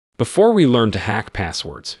Before we learn to hack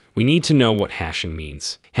passwords, we need to know what hashing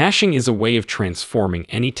means. Hashing is a way of transforming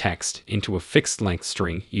any text into a fixed-length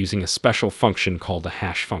string using a special function called a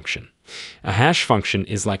hash function. A hash function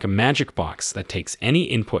is like a magic box that takes any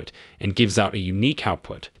input and gives out a unique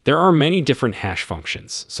output. There are many different hash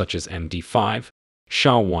functions, such as MD5,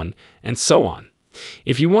 SHA-1, and so on.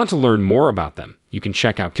 If you want to learn more about them, you can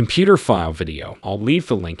check out computer file video. I'll leave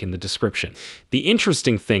the link in the description. The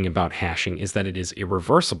interesting thing about hashing is that it is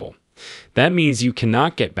irreversible. That means you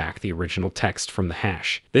cannot get back the original text from the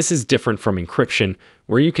hash. This is different from encryption,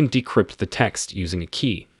 where you can decrypt the text using a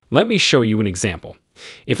key. Let me show you an example.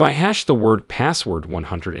 If I hash the word password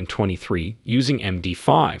 123 using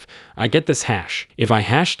MD5, I get this hash. If I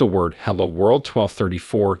hash the word hello world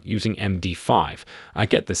 1234 using MD5, I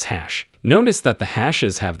get this hash. Notice that the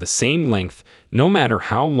hashes have the same length no matter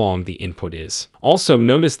how long the input is. Also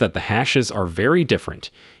notice that the hashes are very different,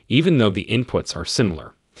 even though the inputs are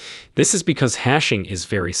similar. This is because hashing is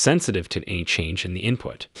very sensitive to any change in the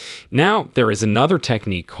input. Now, there is another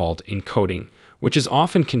technique called encoding, which is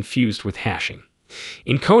often confused with hashing.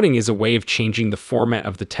 Encoding is a way of changing the format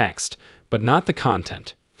of the text, but not the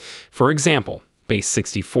content. For example,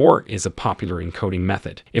 base64 is a popular encoding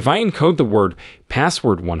method. If I encode the word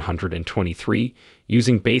password 123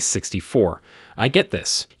 using base64, I get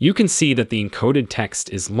this. You can see that the encoded text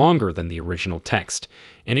is longer than the original text,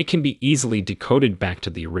 and it can be easily decoded back to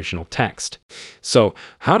the original text. So,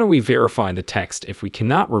 how do we verify the text if we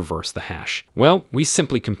cannot reverse the hash? Well, we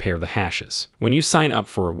simply compare the hashes. When you sign up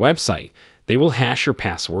for a website, they will hash your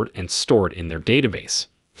password and store it in their database.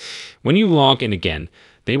 When you log in again,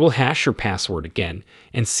 they will hash your password again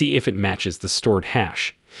and see if it matches the stored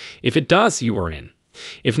hash. If it does, you are in.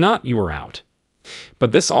 If not, you are out.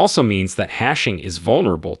 But this also means that hashing is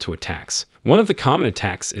vulnerable to attacks. One of the common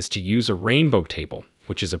attacks is to use a rainbow table,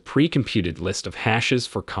 which is a pre-computed list of hashes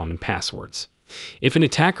for common passwords. If an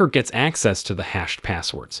attacker gets access to the hashed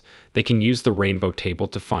passwords, they can use the rainbow table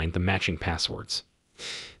to find the matching passwords.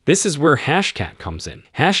 This is where Hashcat comes in.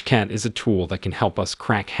 Hashcat is a tool that can help us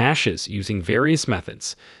crack hashes using various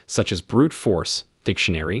methods, such as brute force,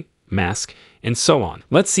 dictionary, mask, and so on.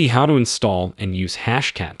 Let's see how to install and use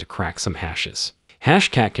Hashcat to crack some hashes.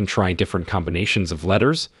 Hashcat can try different combinations of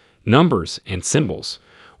letters, numbers, and symbols,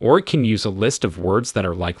 or it can use a list of words that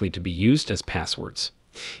are likely to be used as passwords.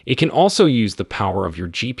 It can also use the power of your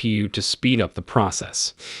GPU to speed up the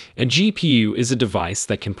process. A GPU is a device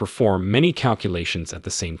that can perform many calculations at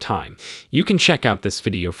the same time. You can check out this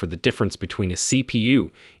video for the difference between a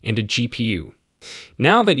CPU and a GPU.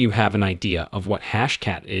 Now that you have an idea of what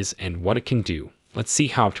Hashcat is and what it can do, let's see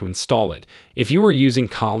how to install it. If you are using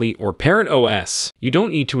Kali or Parrot OS, you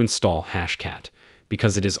don't need to install Hashcat,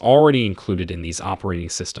 because it is already included in these operating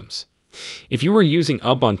systems. If you are using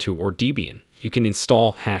Ubuntu or Debian, you can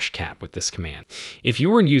install Hashcat with this command. If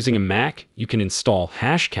you are using a Mac, you can install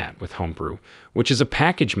Hashcat with Homebrew, which is a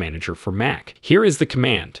package manager for Mac. Here is the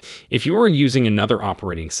command. If you are using another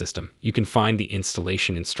operating system, you can find the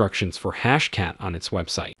installation instructions for Hashcat on its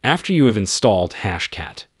website. After you have installed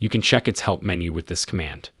Hashcat, you can check its help menu with this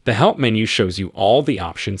command. The help menu shows you all the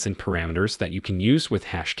options and parameters that you can use with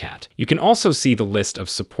Hashcat. You can also see the list of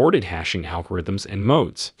supported hashing algorithms and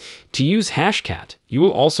modes. To use Hashcat, you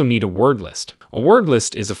will also need a word list. A word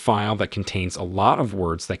list is a file that contains a lot of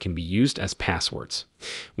words that can be used as passwords.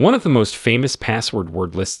 One of the most famous password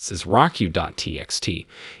word lists is rockyou.txt.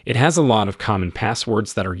 It has a lot of common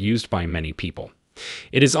passwords that are used by many people.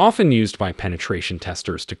 It is often used by penetration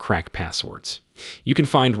testers to crack passwords. You can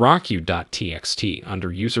find rockyou.txt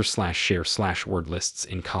under user/share/wordlists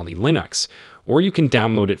in Kali Linux, or you can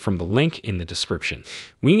download it from the link in the description.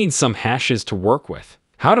 We need some hashes to work with.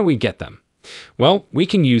 How do we get them? Well, we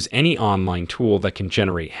can use any online tool that can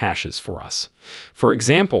generate hashes for us. For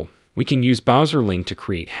example, we can use BrowserLink to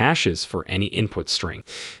create hashes for any input string.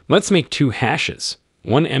 Let's make two hashes,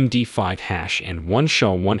 one MD5 hash and one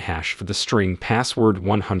SHA-1 hash for the string password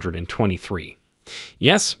 123.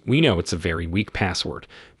 Yes, we know it's a very weak password,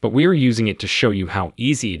 but we are using it to show you how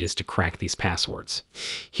easy it is to crack these passwords.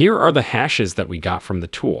 Here are the hashes that we got from the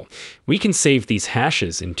tool. We can save these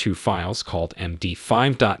hashes in two files called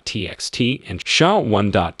md5.txt and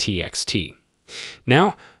sha1.txt.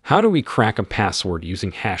 Now, how do we crack a password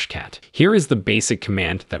using Hashcat? Here is the basic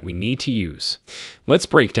command that we need to use. Let's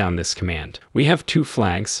break down this command. We have two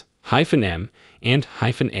flags, -m and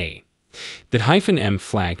 -a. The -m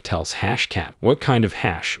flag tells Hashcat what kind of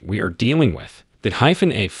hash we are dealing with. The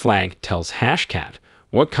 -a flag tells Hashcat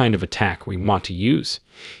what kind of attack we want to use.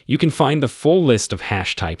 You can find the full list of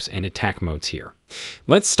hash types and attack modes here.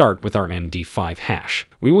 Let's start with our MD5 hash.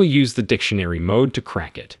 We will use the dictionary mode to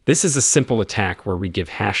crack it. This is a simple attack where we give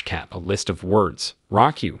Hashcat a list of words,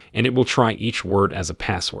 RockU, and it will try each word as a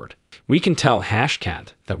password. We can tell Hashcat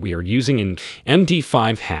that we are using an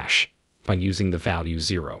MD5 hash by using the value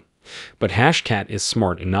 0. But Hashcat is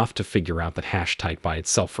smart enough to figure out the hash type by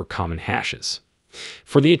itself for common hashes.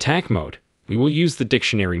 For the attack mode, we will use the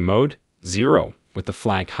dictionary mode 0 with the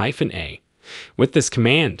flag -a. With this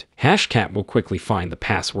command, Hashcat will quickly find the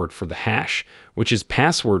password for the hash, which is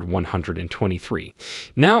password 123.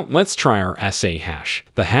 Now let's try our SA hash.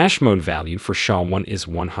 The hash mode value for SHA-1 is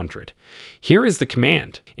 100. Here is the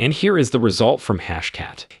command, and here is the result from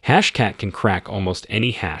Hashcat. Hashcat can crack almost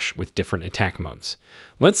any hash with different attack modes.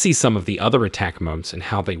 Let's see some of the other attack modes and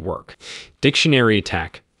how they work. Dictionary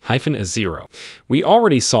attack -0. We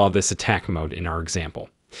already saw this attack mode in our example.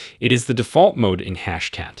 It is the default mode in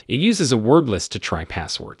Hashcat. It uses a word list to try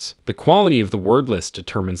passwords. The quality of the word list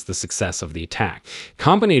determines the success of the attack.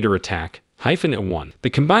 Combinator attack -1. The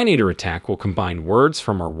combinator attack will combine words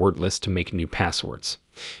from our word list to make new passwords.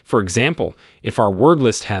 For example, if our word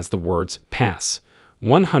list has the words pass,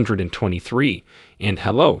 123, and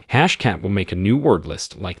hello, Hashcat will make a new word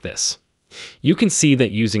list like this. You can see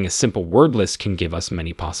that using a simple word list can give us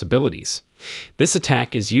many possibilities. This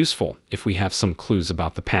attack is useful if we have some clues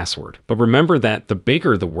about the password. But remember that the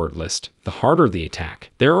bigger the word list, the harder the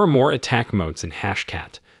attack. There are more attack modes in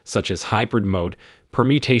Hashcat, such as hybrid mode,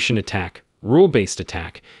 permutation attack, rule-based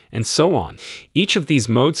attack, and so on. Each of these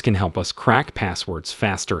modes can help us crack passwords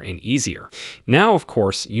faster and easier. Now, of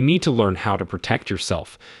course, you need to learn how to protect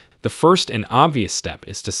yourself. The first and obvious step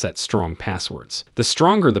is to set strong passwords. The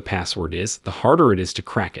stronger the password is, the harder it is to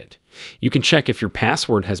crack it. You can check if your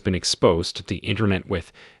password has been exposed to the internet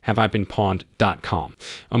with haveibeenpawned.com.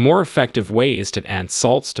 A more effective way is to add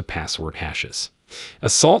salts to password hashes. A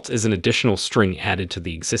salt is an additional string added to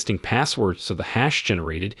the existing password, so the hash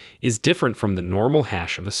generated is different from the normal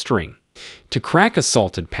hash of a string. To crack a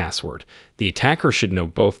salted password, the attacker should know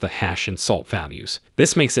both the hash and salt values.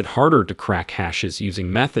 This makes it harder to crack hashes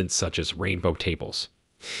using methods such as rainbow tables.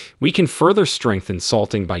 We can further strengthen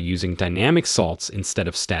salting by using dynamic salts instead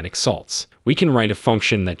of static salts. We can write a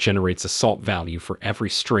function that generates a salt value for every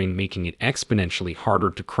string, making it exponentially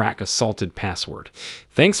harder to crack a salted password.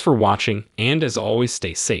 Thanks for watching, and as always,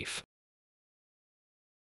 stay safe.